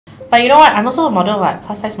But you know what? I'm also a model, what?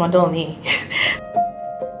 Plus size model only.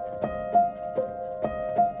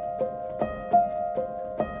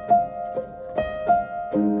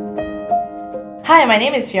 Hi, my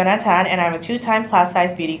name is Fiona Tan and I'm a two-time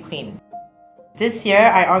plus-size beauty queen. This year,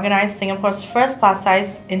 I organized Singapore's first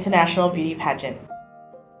plus-size international beauty pageant.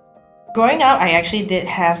 Growing up, I actually did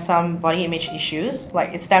have some body image issues.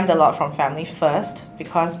 Like, it stemmed a lot from family first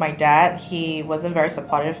because my dad, he wasn't very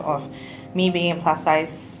supportive of me being a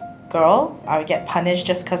plus-size girl. I would get punished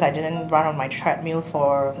just because I didn't run on my treadmill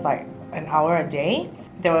for like an hour a day.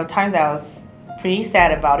 There were times that I was pretty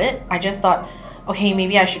sad about it. I just thought, okay,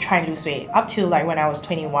 maybe I should try and lose weight. Up to like when I was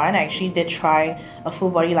 21, I actually did try a full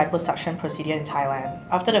body liposuction procedure in Thailand.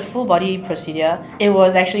 After the full body procedure, it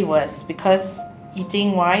was actually worse because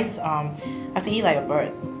eating wise, I have to eat like a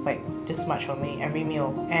bird, like this much only every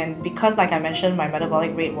meal. And because like I mentioned, my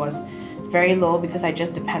metabolic rate was very low because I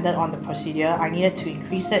just depended on the procedure. I needed to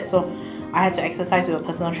increase it, so I had to exercise with a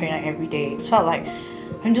personal trainer every day. It felt like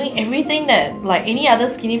I'm doing everything that like any other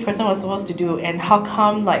skinny person was supposed to do, and how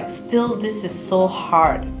come like still this is so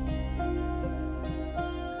hard?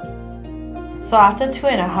 So after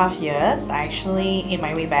 2.5 years, I actually ate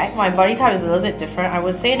my way back. My body type is a little bit different. I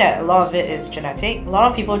would say that a lot of it is genetic. A lot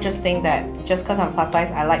of people just think that just because I'm plus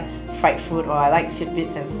size, I like fried food or I like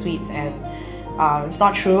tidbits and sweets, and it's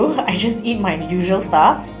not true. I just eat my usual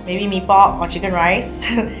stuff, maybe meatball or chicken rice.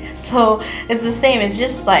 So it's the same, it's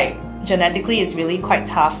just like genetically it's really quite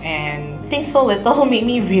tough, and eating so little made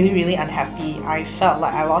me really unhappy. I felt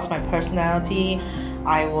like I lost my personality.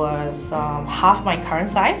 I was half my current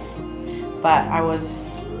size, but I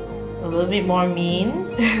was a little bit more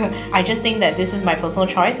mean. I just think that this is my personal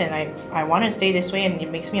choice and I want to stay this way, and it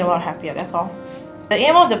makes me a lot happier, that's all. The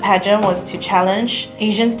aim of the pageant was to challenge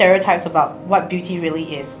Asian stereotypes about what beauty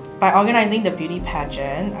really is. By organizing the beauty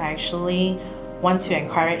pageant, I actually want to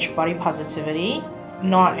encourage body positivity,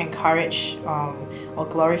 not encourage or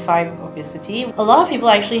glorify obesity. A lot of people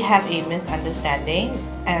actually have a misunderstanding,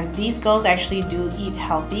 and these girls actually do eat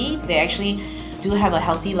healthy. They actually do have a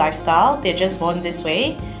healthy lifestyle. They're just born this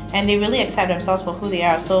way and they really accept themselves for who they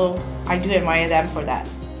are, so I do admire them for that.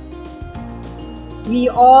 We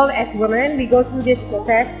all as women, we go through this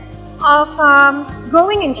process of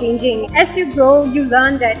growing and changing. As you grow, you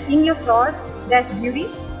learn that in your flaws, there's beauty,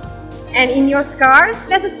 and in your scars,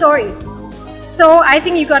 there's a story. So I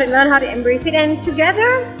think you got to learn how to embrace it, and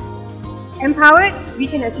together, empowered, we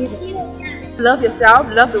can achieve it. Love yourself,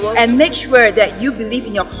 love the world, and make sure that you believe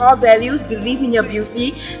in your core values, believe in your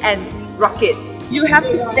beauty, and rock it. You have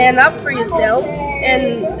to stand up for yourself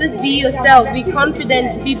and just be yourself, be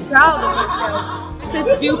confident, be proud of yourself.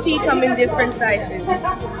 Because beauty comes in different sizes.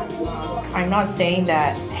 I'm not saying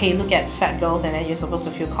that, hey, look at fat girls and then you're supposed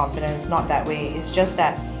to feel confident. It's not that way. It's just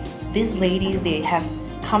that these ladies, they have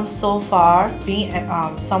come so far being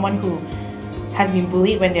someone who has been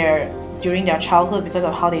bullied during their childhood because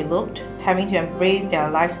of how they looked, having to embrace their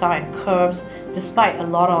lifestyle and curves despite a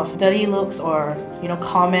lot of dirty looks or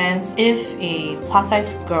comments. If a plus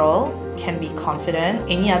size girl can be confident,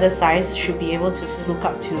 any other size should be able to look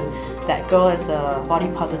up to that girl as a body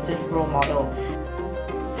positive role model.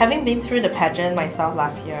 Having been through the pageant myself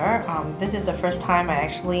last year, this is the first time I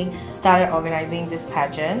actually started organizing this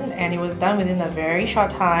pageant, and it was done within a very short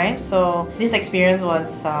time, so this experience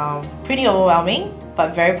was pretty overwhelming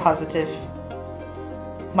but very positive.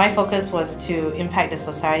 My focus was to impact the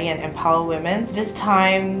society and empower women. This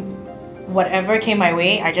time, whatever came my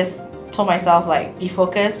way, I just told myself like, be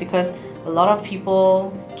focused, because a lot of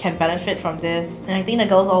people can benefit from this, and I think the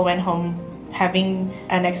girls all went home having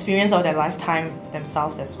an experience of their lifetime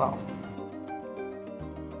themselves as well.